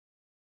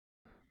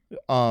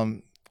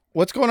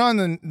What's going on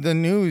in the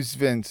news,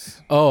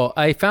 Vince? Oh,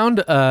 I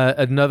found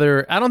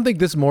another. I don't think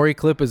this Maury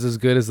clip is as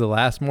good as the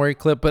last Maury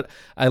clip, but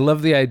I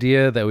love the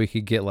idea that we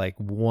could get like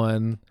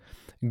one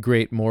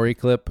great Maury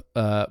clip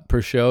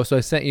per show. So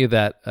I sent you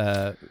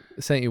that.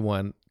 Sent you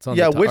one. It's on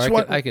the top. Which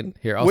one? I can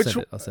here. I'll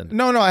send it.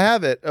 No, I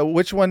have it.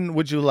 Which one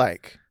would you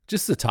like?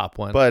 Just the top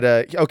one. But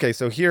okay,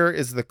 so here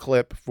is the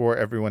clip for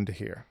everyone to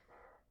hear.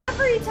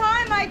 Every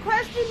time I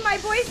question my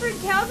boyfriend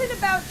Calvin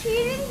about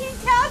cheating, he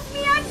tells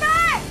me I'm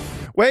not.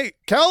 Wait,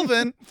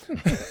 Calvin?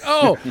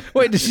 Oh,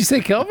 wait, did she say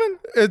Calvin?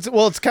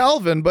 It's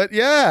Calvin, but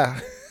yeah.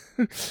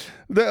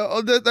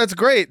 That's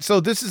great. So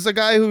this is a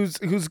guy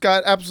who's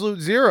got absolute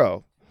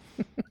zero.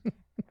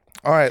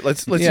 All right,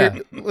 let's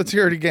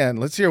hear it again.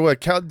 Let's hear what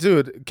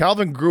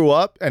Calvin grew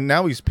up and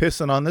now he's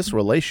pissing on this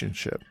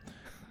relationship.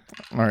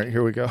 All right,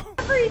 here we go.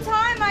 Every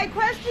time I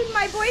question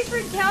my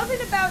boyfriend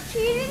Calvin about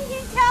cheating, he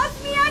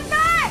tells me I'm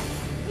not.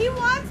 He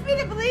wants me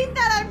to believe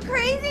that I'm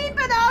crazy,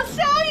 but I'll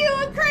show you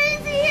who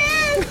crazy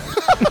is.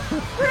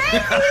 Crazy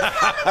is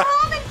coming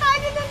home and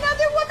finding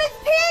another woman's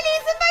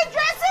panties in my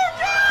dresser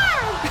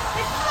drawer.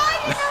 It's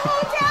flying in the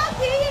hotel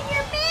key and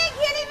your man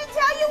can't even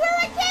tell you where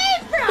it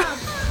came from.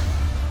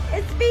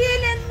 It's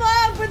being in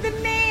love with a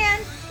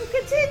man who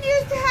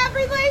continues to have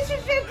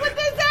relationships with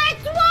his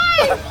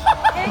ex-wife.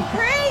 And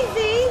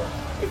crazy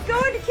is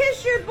going to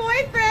kiss your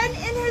boyfriend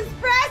and his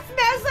breath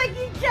smells like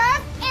you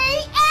just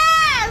ate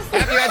ass.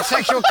 Have you had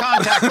sexual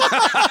contact?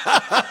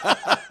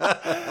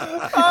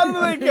 How do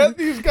they get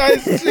these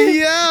guys to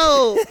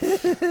yell?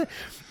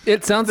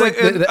 It sounds like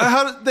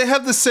how do they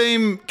have the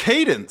same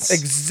cadence?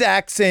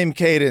 Exact same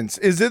cadence.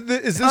 Is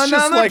this another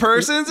just like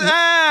person's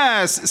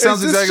ass? It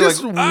sounds is this exactly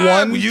just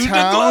like one use the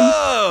town?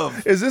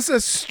 glove. Is this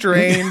a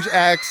strange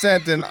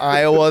accent in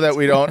Iowa that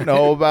we don't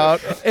know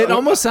about? it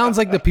almost sounds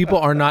like the people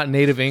are not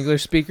native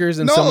English speakers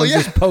and No, someone's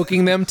yeah. just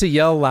poking them to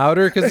yell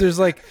louder because there's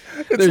like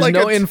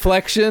no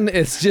inflection.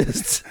 It's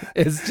just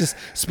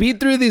speed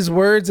through these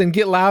words and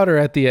get louder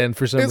at the end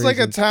for some It's reason. like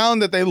a town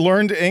that they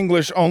learned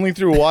English only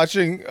through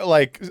watching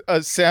like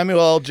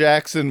Samuel L.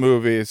 Jackson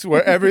movies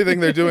where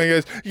everything they're doing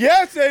is,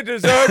 yes, they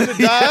deserve to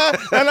die,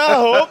 and I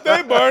hope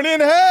they burn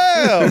in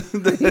hell.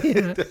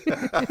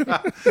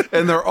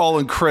 And they're all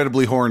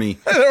incredibly horny.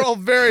 They're all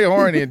very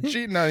horny and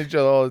cheating on each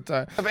other all the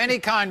time. Of any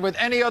kind with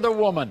any other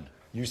woman.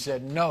 You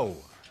said no.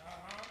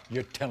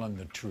 You're telling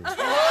the truth. Oh,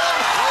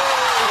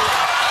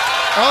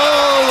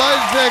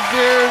 lie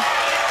detector.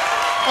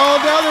 Oh,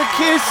 now they're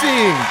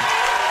kissing.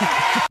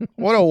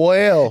 What a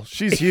whale.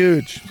 She's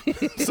huge.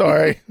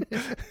 Sorry.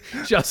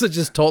 She also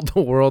just told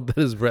the world that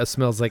his breath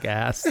smells like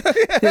ass.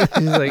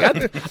 She's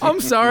like,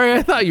 I'm sorry,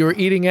 I thought you were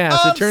eating ass.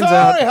 I'm It turns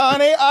sorry, out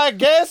honey. I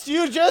guess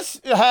you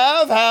just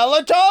have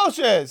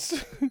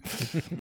halitosis.